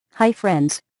Hi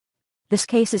friends. This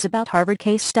case is about Harvard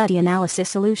Case Study Analysis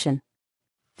Solution.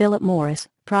 Philip Morris,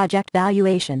 Project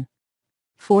Valuation.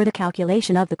 For the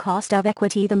calculation of the cost of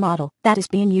equity, the model that is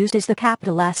being used is the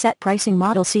Capital Asset Pricing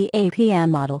Model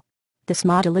 (CAPM) model. This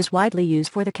model is widely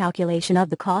used for the calculation of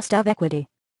the cost of equity.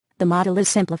 The model is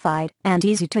simplified and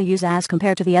easy to use as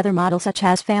compared to the other models such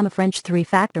as FAMA French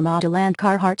 3-factor model and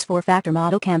Carhart's 4-factor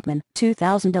model. Kempman,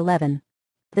 2011.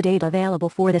 The data available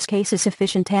for this case is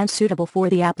sufficient and suitable for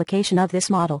the application of this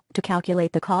model to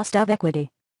calculate the cost of equity.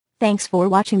 Thanks for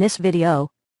watching this video.